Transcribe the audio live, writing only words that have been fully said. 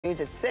News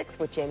at 6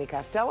 with Jamie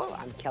Costello.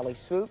 I'm Kelly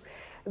Swoop.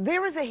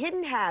 There is a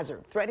hidden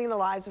hazard threatening the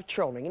lives of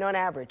children. You know, on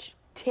average,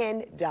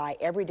 10 die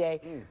every day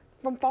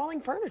from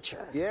falling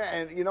furniture. Yeah,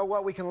 and you know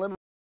what? We can limit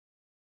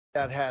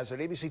that hazard.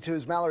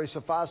 ABC2's Mallory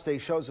Sofaste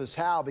shows us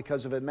how,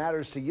 because if it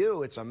matters to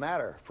you, it's a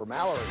matter for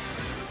Mallory.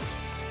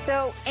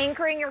 So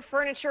anchoring your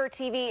furniture or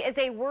TV is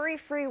a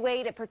worry-free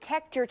way to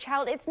protect your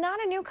child. It's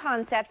not a new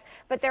concept,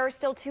 but there are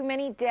still too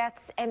many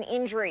deaths and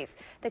injuries.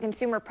 The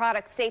Consumer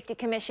Product Safety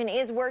Commission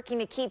is working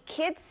to keep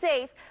kids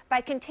safe by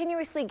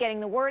continuously getting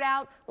the word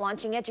out,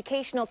 launching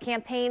educational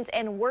campaigns,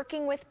 and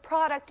working with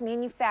product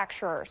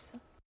manufacturers.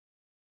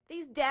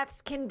 These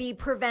deaths can be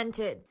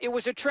prevented. It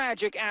was a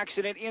tragic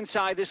accident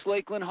inside this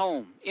Lakeland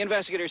home.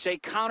 Investigators say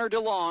Connor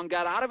DeLong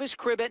got out of his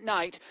crib at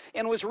night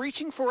and was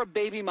reaching for a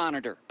baby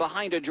monitor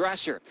behind a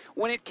dresser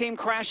when it came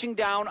crashing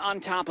down on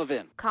top of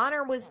him.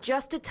 Connor was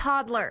just a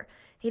toddler.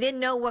 He didn't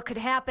know what could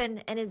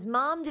happen, and his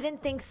mom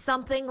didn't think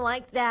something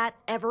like that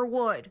ever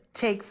would.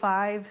 Take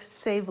 5,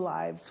 save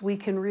lives. We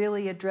can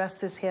really address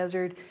this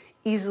hazard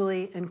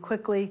easily and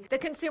quickly. The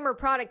Consumer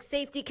Product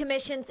Safety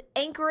Commission's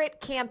Anchor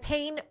It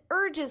campaign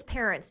urges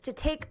parents to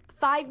take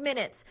 5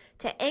 minutes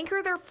to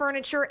anchor their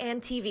furniture and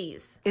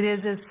TVs. It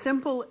is as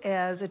simple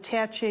as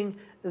attaching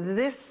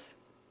this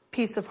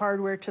piece of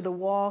hardware to the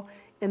wall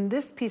and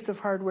this piece of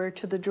hardware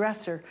to the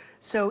dresser.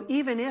 So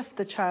even if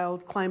the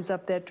child climbs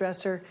up that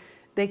dresser,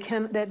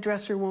 that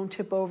dresser won't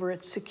tip over.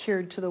 It's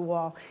secured to the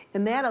wall.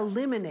 And that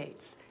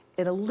eliminates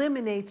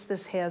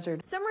this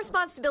hazard. Some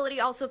responsibility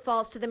also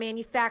falls to the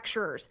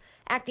manufacturers.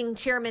 Acting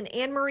Chairman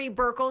Anne-Marie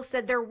Burkle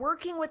said they're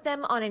working with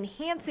them on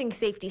enhancing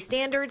safety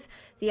standards.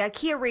 The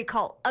IKEA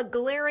recall, a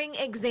glaring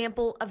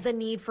example of the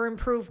need for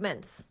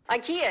improvements.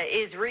 IKEA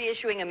is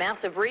reissuing a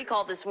massive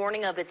recall this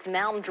morning of its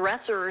mound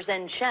dressers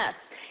and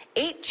chests.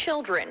 8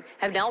 children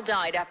have now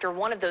died after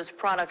one of those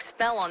products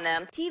fell on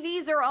them.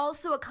 TVs are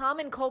also a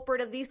common culprit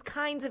of these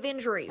kinds of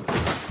injuries.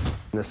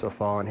 This will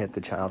fall and hit the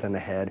child in the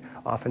head.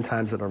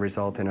 Oftentimes it'll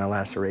result in a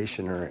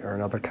laceration or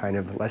another kind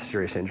of less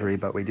serious injury,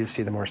 but we do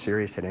see the more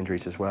serious head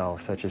injuries as well,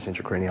 such as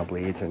intracranial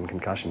bleeds and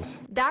concussions.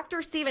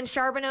 Dr. Stephen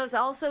Charbonneau has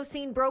also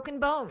seen broken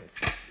bones.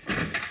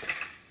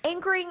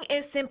 Anchoring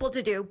is simple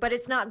to do, but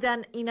it's not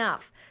done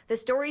enough. The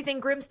stories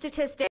and grim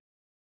statistics.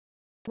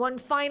 One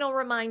final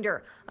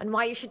reminder on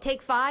why you should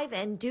take 5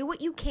 and do what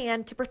you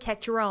can to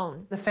protect your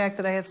own. The fact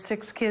that I have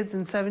 6 kids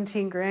and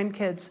 17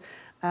 grandkids,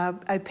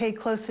 I pay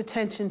close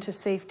attention to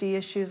safety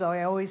issues.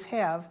 I always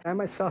have. I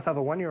myself have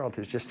a 1-year-old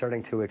who's just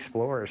starting to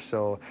explore,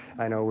 so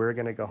I know we're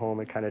going to go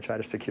home and kind of try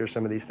to secure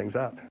some of these things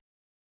up.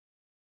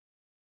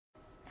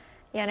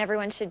 Yeah, and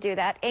everyone should do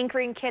that.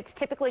 Anchoring kits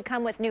typically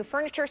come with new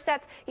furniture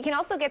sets. You can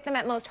also get them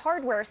at most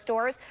hardware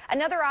stores.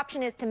 Another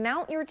option is to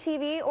mount your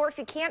TV, or if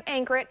you can't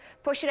anchor it,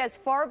 push it as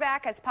far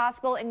back as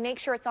possible and make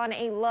sure it's on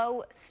a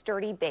low,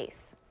 sturdy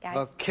base.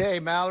 Guys.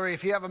 Okay, Mallory,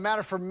 if you have a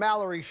matter for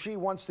Mallory, she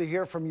wants to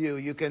hear from you.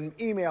 You can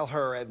email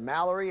her at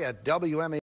Mallory@WMA.